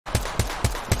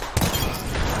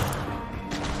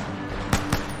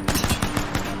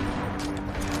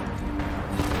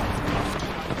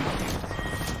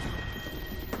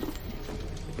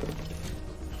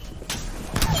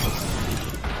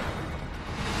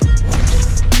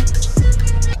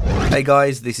Hey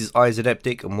guys, this is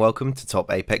Izedeptic and welcome to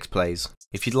Top Apex Plays.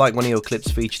 If you'd like one of your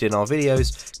clips featured in our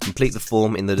videos, complete the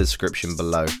form in the description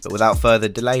below. But without further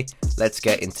delay, let's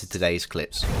get into today's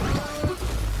clips.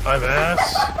 I'm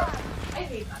ass.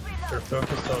 They're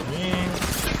focused on me.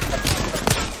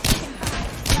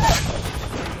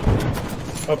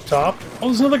 Up top. Oh,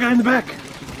 there's another guy in the back.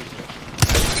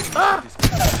 Ah!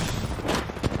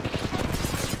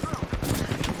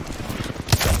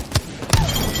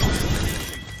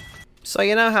 So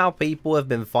you know how people have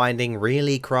been finding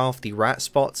really crafty rat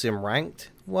spots in ranked?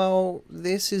 Well,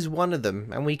 this is one of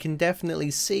them, and we can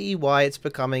definitely see why it's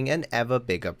becoming an ever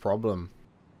bigger problem.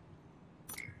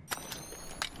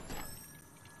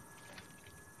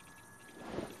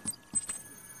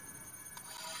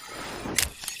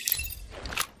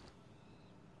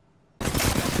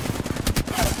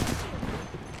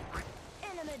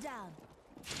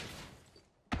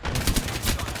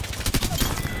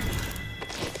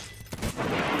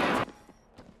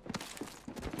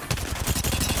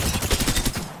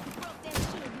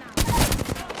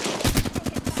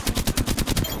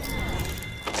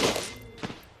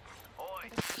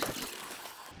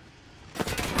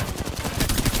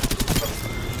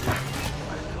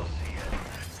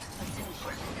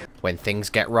 When things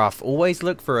get rough, always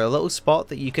look for a little spot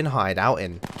that you can hide out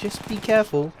in. Just be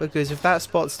careful, because if that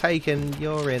spot's taken,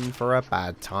 you're in for a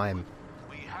bad time.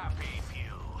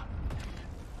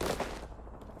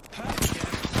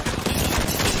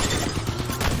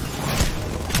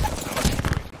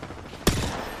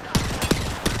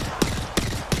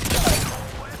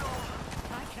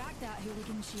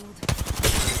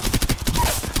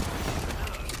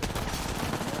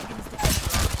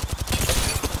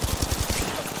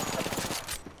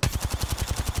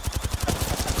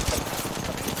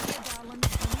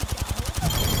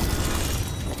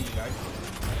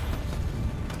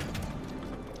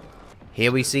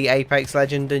 Here we see Apex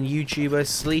Legend and YouTuber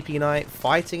Sleepy Night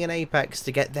fighting in Apex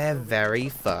to get their very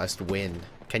first win.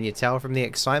 Can you tell from the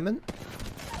excitement?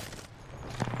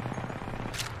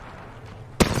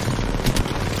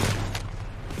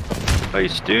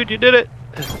 Nice, dude, you did it!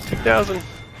 2000.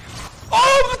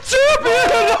 Oh, the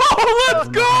champion! Oh, let's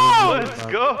go! Let's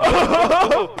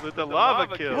go! With the lava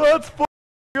kill. Let's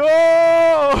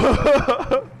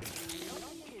go!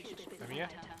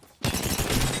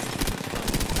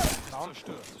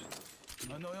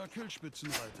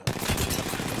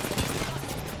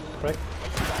 Crack.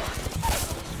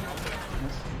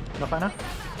 Noch einer?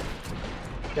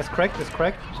 Der ist cracked, ist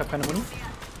cracked. Ich hab keine Muni.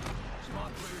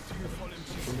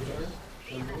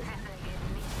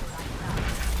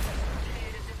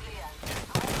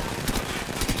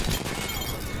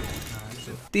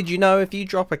 Did you know if you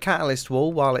drop a catalyst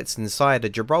wall while it's inside a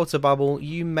Gibraltar bubble,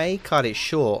 you may cut it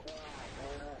short?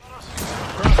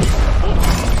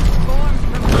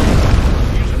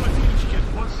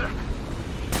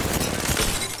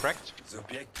 Correct.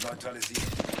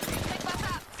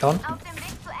 Down.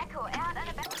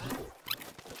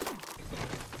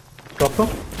 Dropper.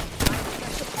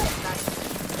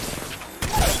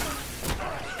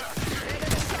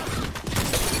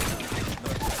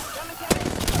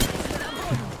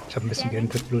 Ich hab ein bisschen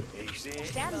gehintet, Blut.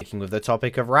 Sticking with the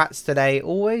topic of rats today,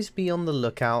 always be on the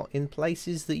lookout in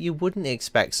places that you wouldn't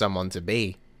expect someone to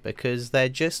be, because there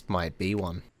just might be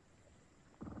one.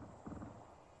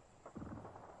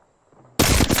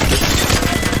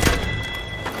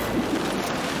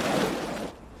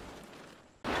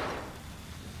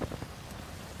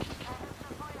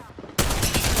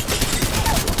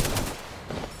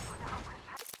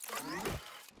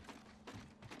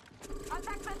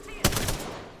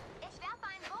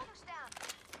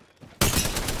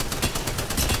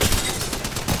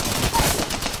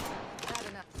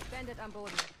 Am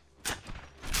Boden.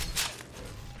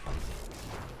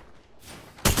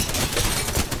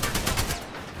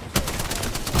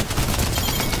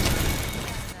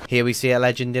 Here we see a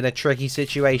legend in a tricky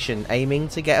situation, aiming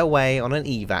to get away on an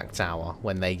evac tower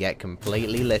when they get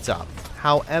completely lit up.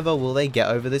 However, will they get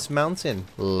over this mountain?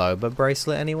 Loba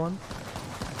bracelet, anyone?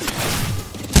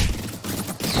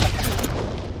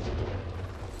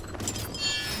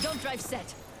 Don't drive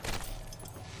set.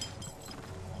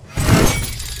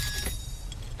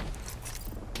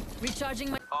 Recharging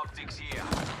my optics here.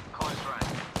 Close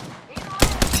range.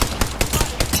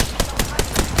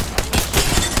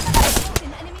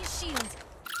 an enemy shield.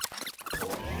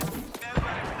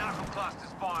 Knuckle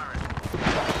clusters firing.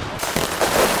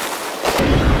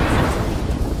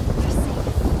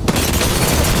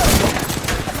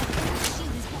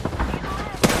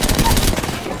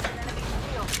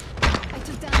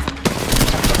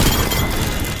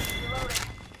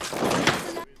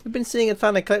 We've been seeing a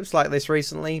ton of clips like this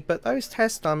recently, but those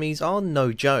test dummies are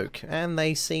no joke, and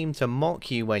they seem to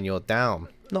mock you when you're down.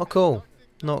 Not cool.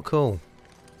 Not cool.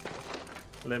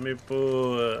 Let me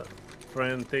put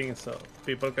friend thing so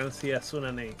people can see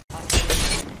Asuna name.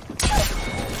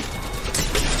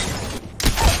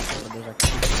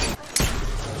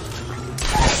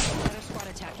 Squad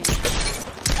attacking.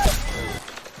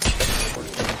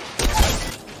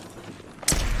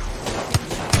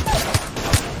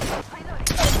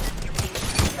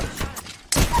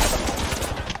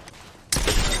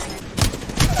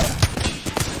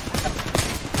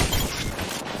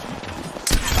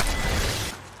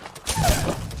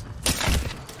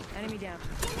 Enemy down.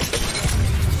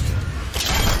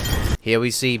 Here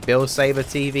we see Bill Saber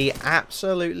TV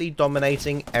absolutely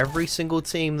dominating every single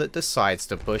team that decides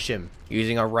to push him,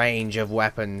 using a range of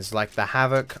weapons like the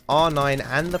Havoc, R9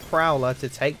 and the Prowler to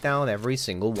take down every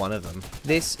single one of them.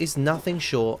 This is nothing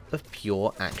short of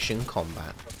pure action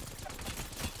combat.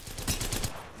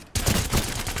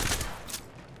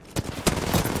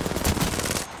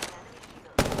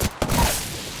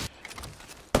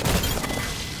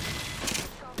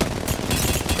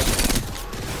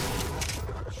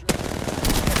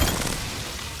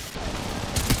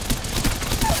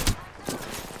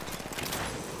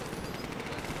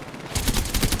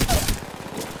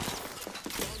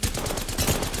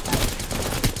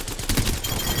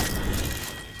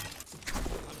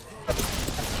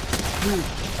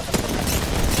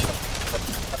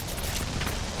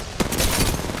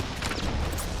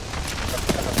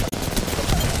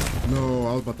 No,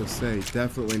 I was about to say,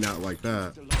 definitely not like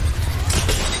that.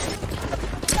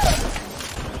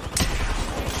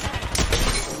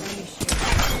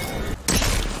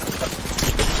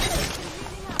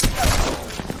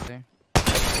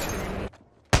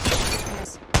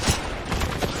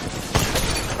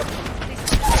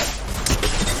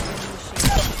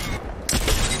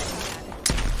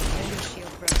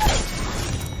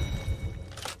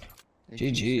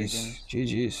 GG's.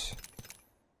 GG's.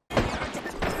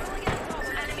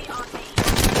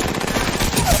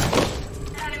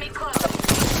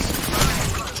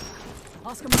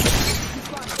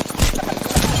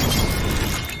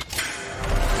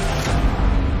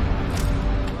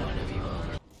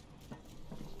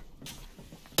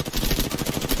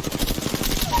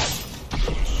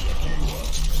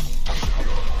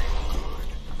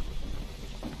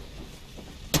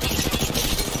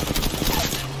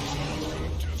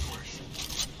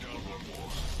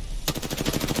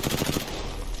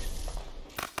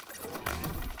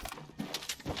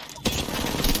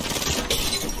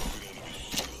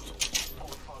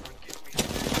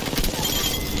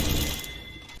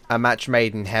 A match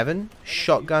made in heaven?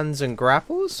 Shotguns and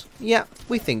grapples? Yeah,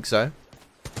 we think so.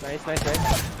 Nice, nice,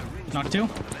 nice. Knock two.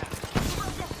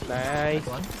 Nice.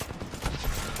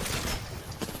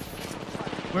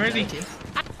 Where is he?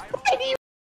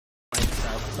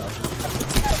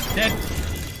 Dead.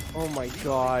 Oh my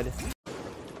god.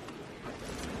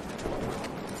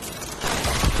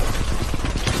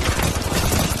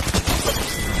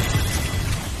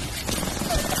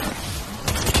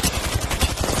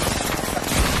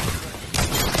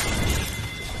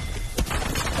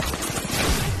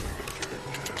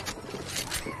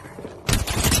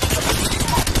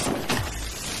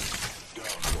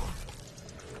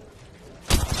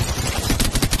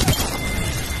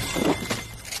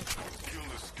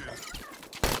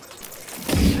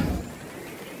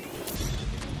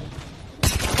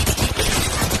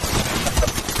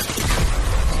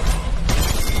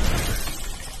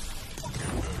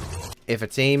 If a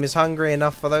team is hungry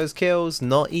enough for those kills,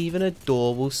 not even a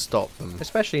door will stop them.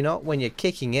 Especially not when you're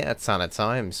kicking it a ton of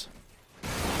times.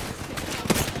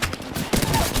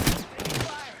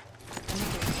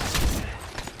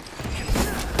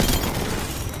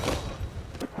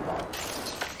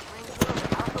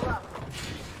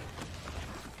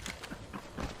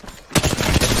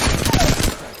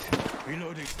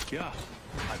 Reloading. Yeah,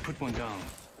 I put one down.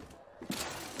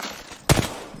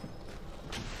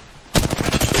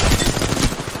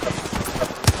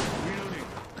 Reloading.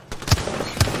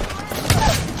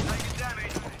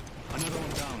 Another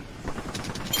one down.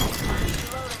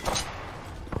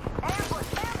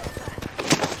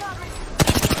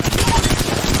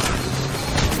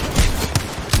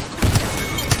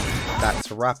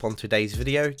 That's a wrap on today's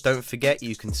video. Don't forget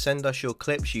you can send us your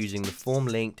clips using the form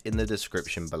linked in the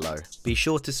description below. Be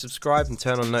sure to subscribe and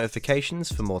turn on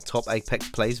notifications for more top Apex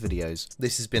Plays videos.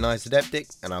 This has been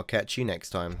Izedeptic, and I'll catch you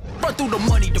next time. Run through the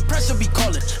money, the pressure be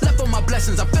calling. Left on my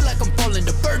blessings, I feel like I'm falling.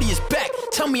 The birdie is back.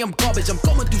 Tell me me I'm garbage, I'm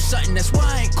going through something, that's why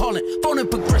I ain't calling. Phone and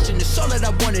progression is all that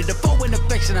I wanted. The phone and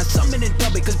affection, I summon and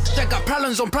dub it. Cause I got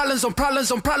problems on problems on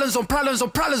problems on problems on problems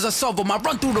on problems, I solve them. I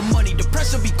run through the money, the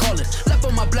pressure be calling. Left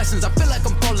on my blessings, I feel like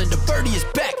I'm falling. The birdie is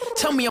back, tell me